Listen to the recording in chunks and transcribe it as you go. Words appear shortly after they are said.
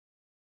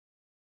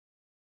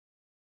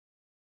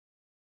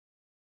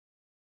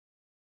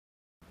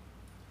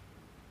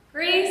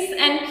Grace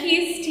and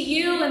peace to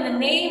you in the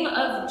name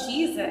of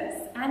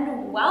Jesus,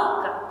 and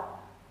welcome.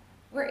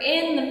 We're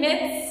in the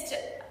midst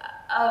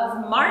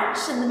of March,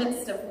 in the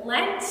midst of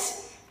Lent,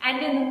 and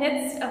in the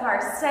midst of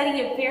our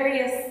study of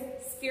various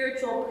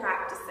spiritual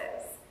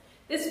practices.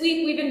 This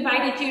week we've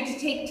invited you to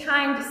take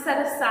time to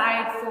set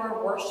aside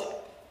for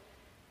worship,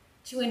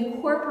 to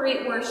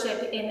incorporate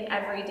worship in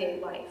everyday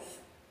life.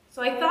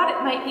 So I thought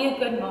it might be a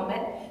good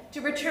moment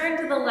to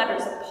return to the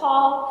letters of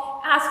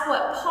Paul, ask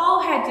what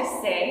Paul had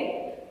to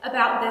say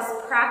about this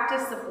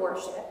practice of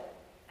worship,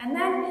 and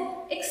then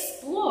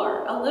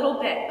explore a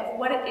little bit of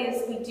what it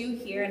is we do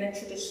here in a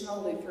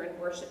traditional Lutheran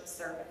worship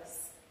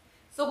service.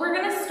 So we're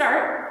going to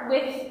start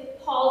with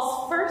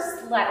Paul's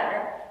first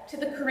letter to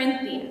the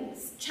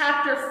Corinthians,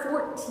 chapter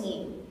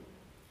 14.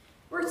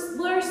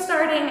 We're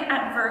starting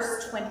at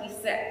verse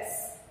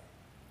 26.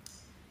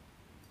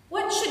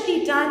 What should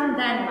be done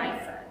then, my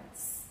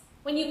friends?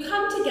 When you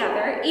come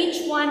together,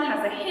 each one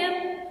has a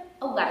hymn,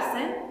 a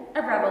lesson,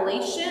 a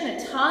revelation,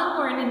 a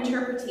tongue, or an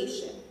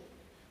interpretation.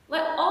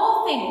 Let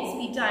all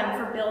things be done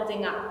for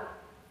building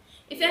up.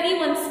 If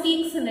anyone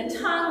speaks in a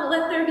tongue,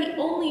 let there be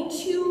only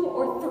 2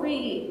 or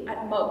 3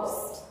 at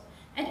most,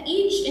 and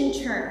each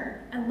in turn,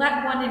 and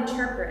let one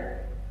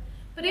interpret.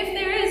 But if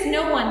there is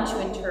no one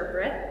to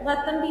interpret,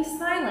 let them be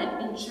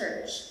silent in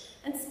church,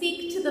 and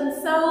speak to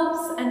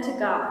themselves and to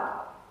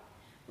God.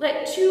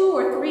 Let 2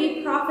 or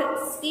 3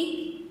 prophets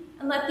speak,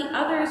 and let the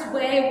others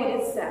weigh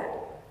what is said.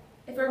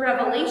 If a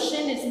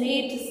revelation is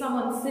made to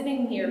someone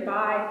sitting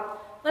nearby,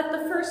 let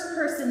the first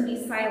person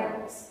be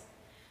silent.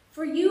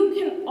 For you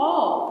can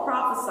all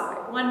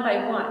prophesy one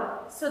by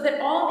one, so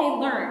that all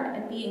may learn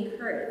and be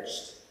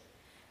encouraged.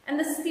 And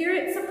the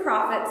spirits of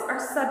prophets are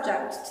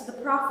subject to the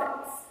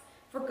prophets,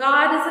 for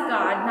God is a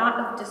God not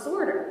of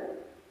disorder,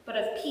 but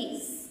of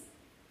peace.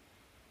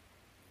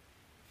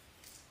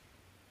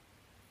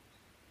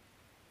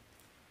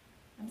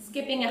 I'm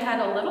skipping ahead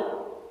a little.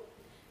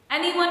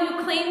 Anyone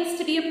who claims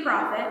to be a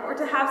prophet or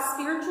to have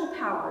spiritual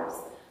powers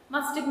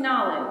must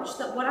acknowledge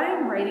that what I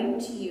am writing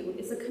to you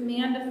is a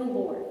command of the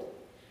Lord.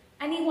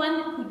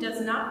 Anyone who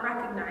does not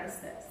recognize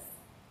this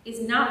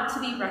is not to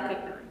be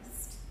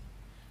recognized.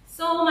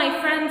 So, my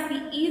friends,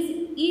 be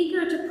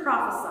eager to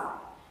prophesy.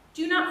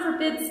 Do not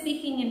forbid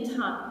speaking in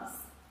tongues,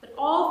 but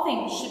all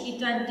things should be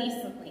done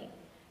decently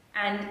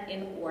and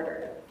in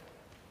order.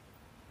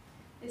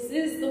 This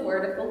is the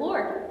word of the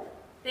Lord.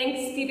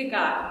 Thanks be to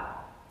God.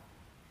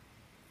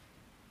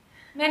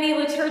 Many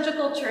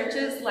liturgical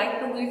churches,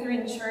 like the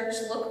Lutheran Church,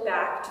 look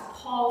back to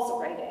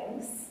Paul's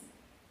writings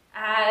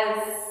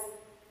as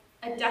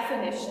a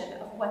definition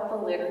of what the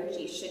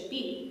liturgy should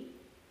be.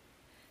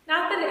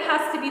 Not that it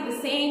has to be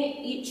the same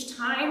each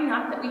time,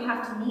 not that we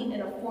have to meet in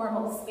a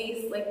formal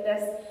space like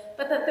this,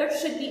 but that there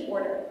should be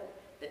order,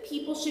 that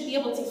people should be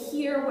able to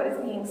hear what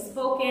is being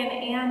spoken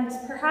and,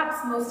 perhaps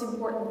most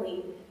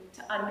importantly,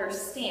 to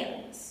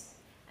understand.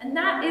 And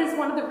that is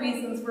one of the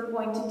reasons we're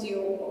going to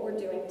do what we're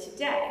doing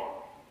today,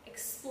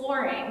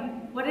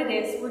 exploring what it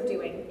is we're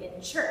doing in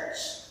church.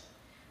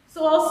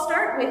 So I'll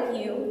start with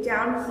you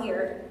down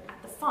here at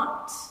the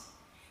font.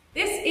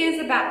 This is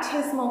a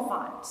baptismal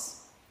font.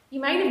 You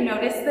might have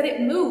noticed that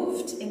it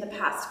moved in the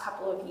past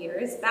couple of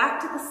years back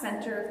to the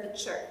center of the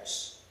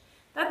church.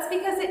 That's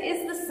because it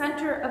is the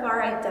center of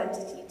our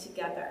identity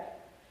together.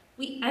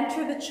 We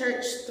enter the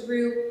church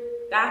through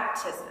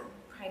baptism,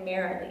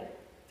 primarily,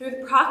 through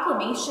the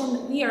proclamation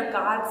that we are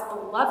God's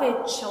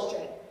beloved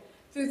children,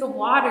 through the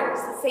waters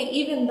that say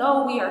even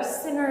though we are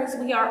sinners,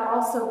 we are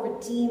also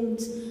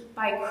redeemed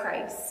by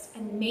Christ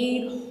and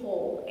made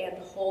whole and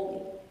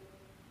holy.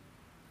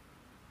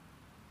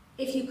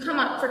 If you come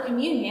up for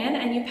communion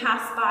and you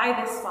pass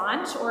by this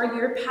font, or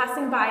you're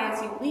passing by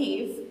as you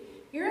leave,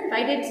 you're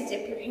invited to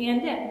dip your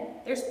hand in.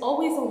 There's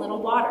always a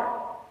little water.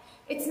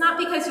 It's not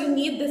because you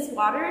need this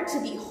water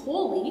to be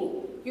holy.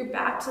 Your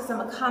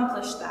baptism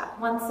accomplished that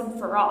once and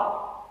for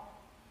all.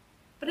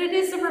 But it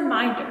is a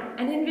reminder,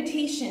 an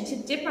invitation to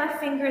dip our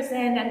fingers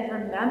in and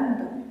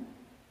remember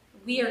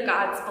we are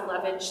God's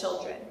beloved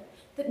children,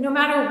 that no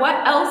matter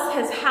what else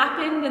has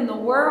happened in the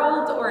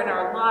world or in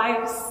our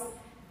lives,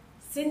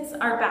 since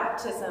our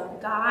baptism,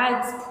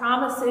 God's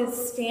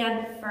promises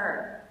stand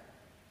firm.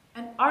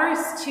 And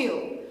ours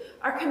too,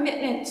 our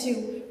commitment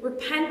to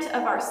repent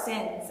of our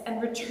sins and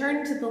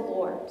return to the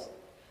Lord,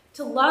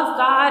 to love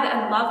God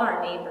and love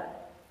our neighbor.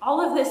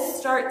 All of this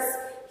starts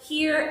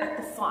here at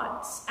the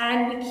font,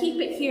 and we keep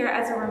it here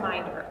as a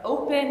reminder,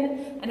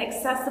 open and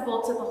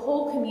accessible to the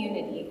whole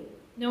community,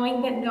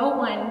 knowing that no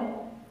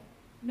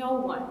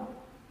one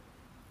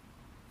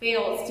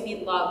fails to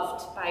be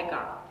loved by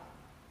God.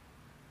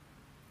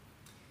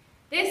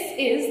 This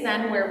is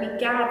then where we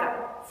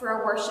gather for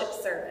a worship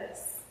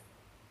service.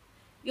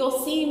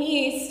 You'll see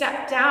me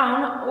step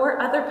down, or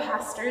other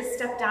pastors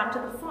step down to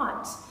the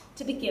font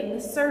to begin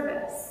the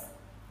service.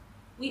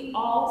 We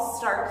all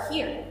start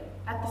here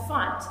at the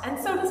font, and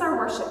so does our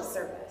worship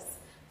service.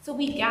 So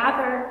we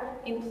gather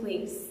in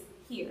place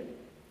here.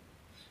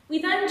 We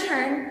then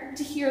turn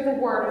to hear the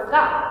word of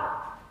God.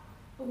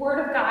 The Word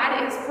of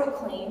God is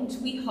proclaimed,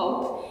 we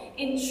hope,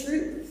 in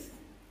truth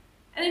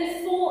and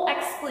in full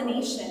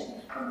explanation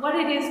of what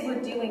it is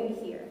we're doing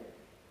here.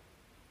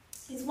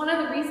 It's one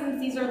of the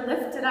reasons these are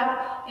lifted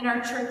up in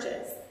our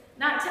churches,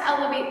 not to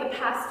elevate the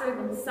pastor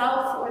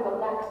himself or the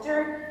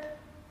lector,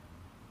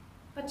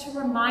 but to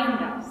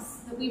remind us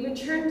that we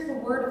return to the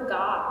Word of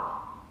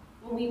God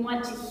when we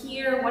want to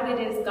hear what it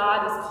is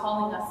God is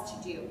calling us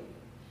to do.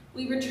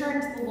 We return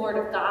to the Lord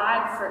of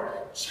God for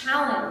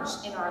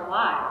challenge in our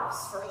lives,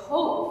 for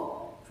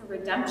hope, for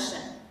redemption.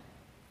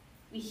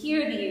 We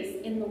hear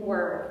these in the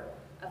Word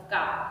of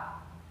God.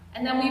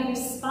 And then we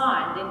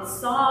respond in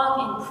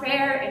song, in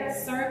prayer,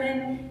 in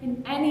sermon,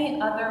 in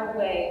any other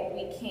way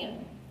we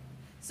can.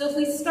 So if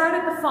we start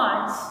at the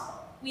font,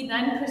 we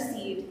then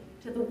proceed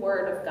to the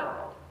Word of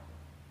God.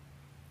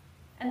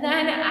 And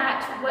then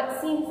at what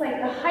seems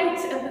like the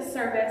height of the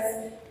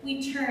service,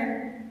 we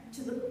turn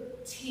to the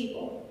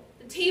table.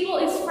 The table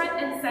is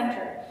front and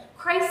center.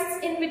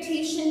 Christ's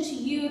invitation to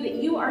you that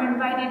you are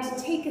invited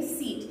to take a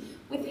seat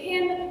with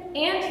him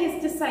and his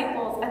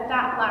disciples at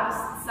that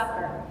Last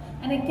Supper,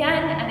 and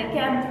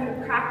again through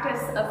the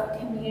practice of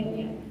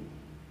communion.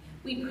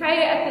 We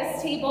pray at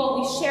this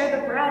table, we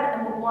share the bread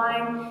and the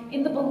wine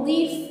in the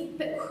belief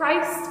that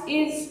Christ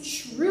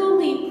is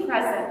truly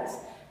present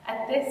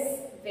at this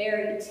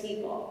very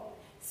table,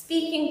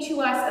 speaking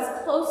to us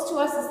as close to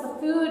us as the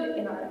food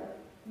in our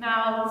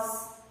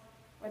mouths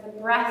or the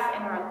breath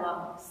in our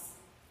lungs.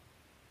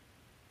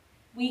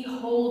 We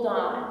hold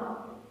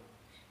on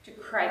to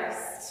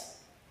Christ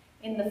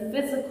in the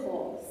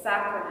physical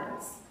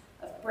sacraments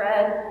of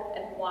bread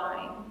and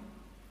wine,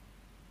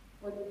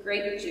 or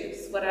grape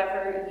juice,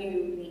 whatever you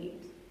need.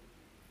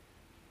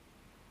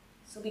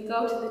 So we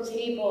go to the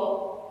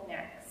table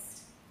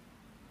next,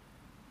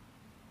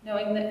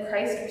 knowing that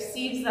Christ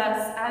receives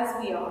us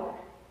as we are.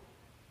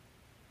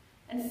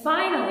 And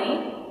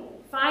finally,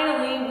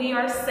 we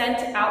are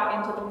sent out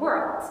into the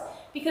world,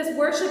 because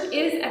worship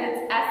is at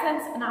its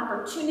essence an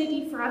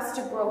opportunity for us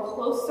to grow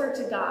closer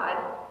to God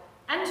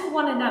and to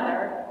one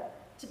another,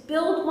 to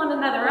build one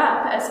another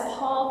up, as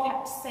Paul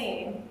kept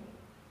saying,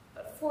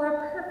 but for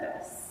a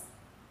purpose.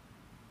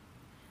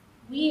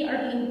 We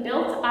are being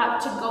built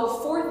up to go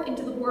forth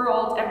into the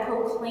world and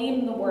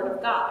proclaim the Word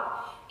of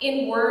God,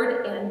 in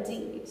word and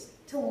deed,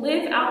 to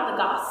live out the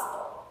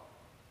gospel.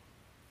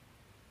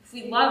 If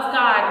we love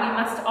God, we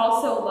must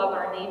also love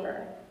our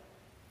neighbor.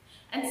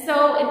 And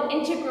so an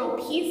integral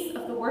piece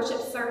of the worship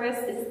service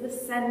is the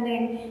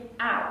sending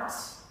out.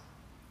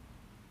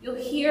 You'll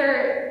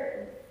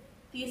hear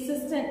the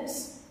assistant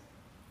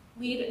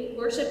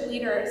worship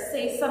leader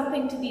say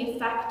something to the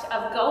effect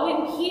of, "Go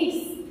in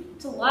peace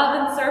to love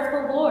and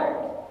serve the Lord,"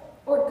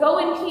 or "Go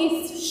in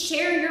peace to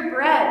share your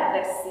bread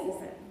this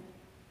season."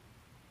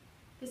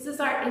 This is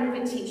our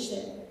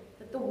invitation,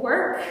 that the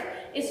work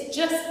is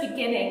just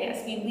beginning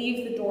as we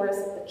leave the doors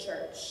of the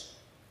church.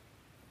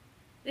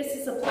 This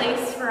is a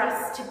place for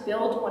us to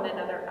build one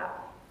another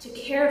up, to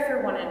care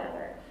for one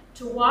another,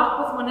 to walk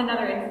with one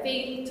another in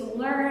faith, to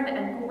learn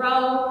and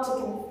grow, to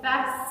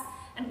confess,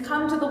 and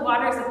come to the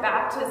waters of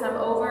baptism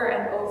over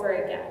and over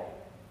again.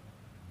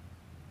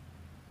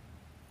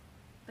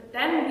 But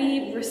then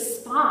we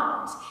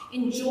respond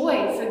in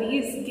joy for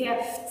these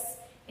gifts,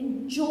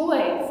 in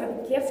joy for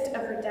the gift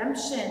of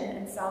redemption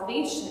and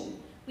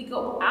salvation. We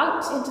go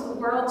out into the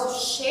world to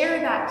share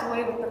that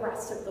joy with the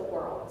rest of the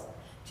world,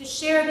 to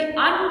share the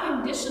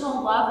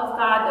unconditional love of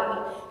God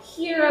that we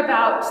hear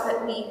about,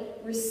 that we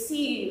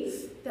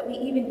receive, that we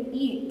even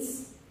eat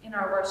in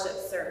our worship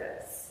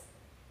service.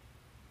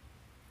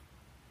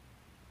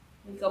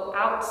 We go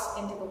out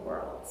into the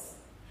world.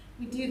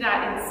 We do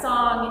that in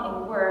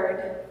song, in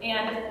word,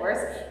 and of course,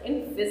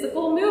 in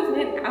physical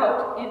movement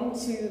out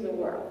into the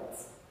world.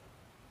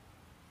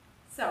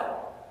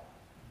 So,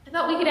 I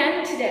thought we could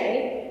end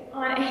today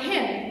on a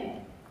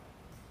hymn.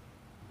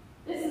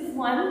 This is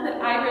one that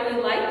I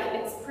really like.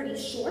 It's pretty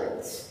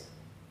short.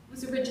 It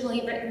was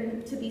originally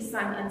written to be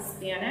sung in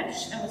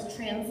Spanish and was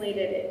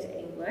translated into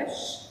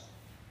English.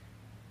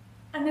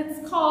 And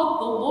it's called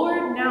 "The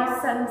Lord Now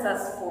Sends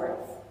Us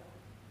Forth,"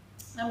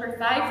 number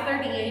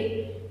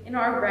 538 in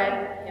our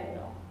red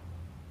hymnal.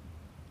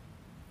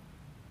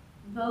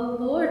 The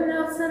Lord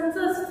now sends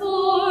us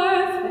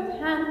forth with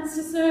hands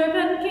to serve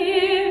and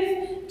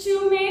give,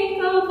 to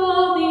make of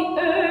all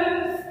the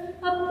earth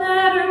a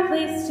better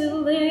place to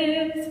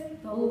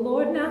live. The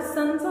Lord now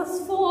sends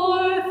us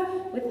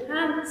forth with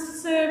hands to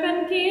serve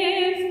and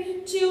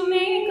give, to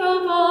make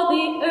of all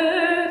the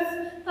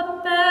earth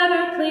a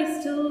better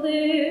place to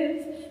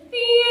live.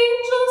 The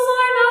angels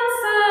are not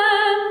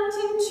sent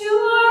into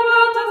our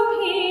world of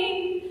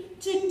pain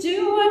to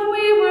do what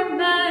we were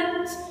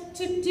meant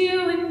to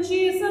do in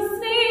Jesus'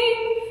 name.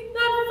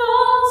 That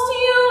falls to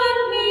you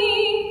and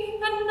me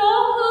and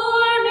all who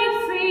are made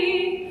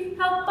free.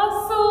 Help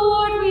us, O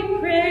Lord, we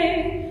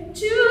pray, to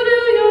do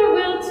your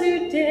will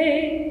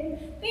today.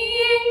 The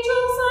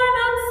angels are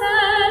not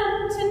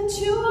sent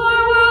into our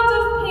world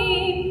of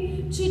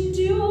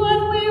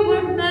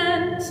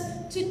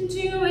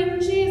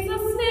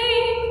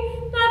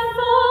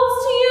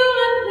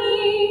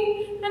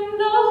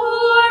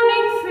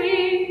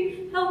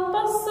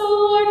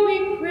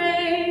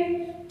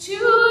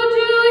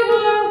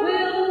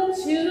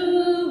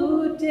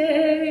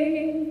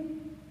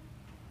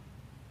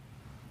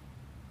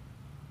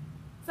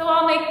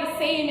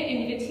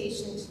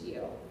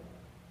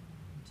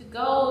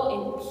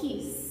in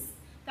peace,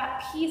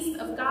 that peace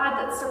of God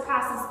that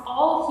surpasses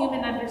all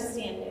human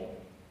understanding.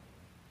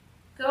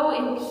 Go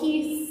in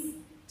peace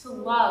to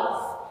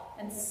love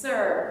and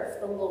serve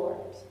the Lord.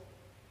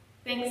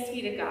 Thanks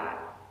be to God,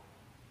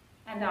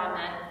 and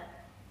amen.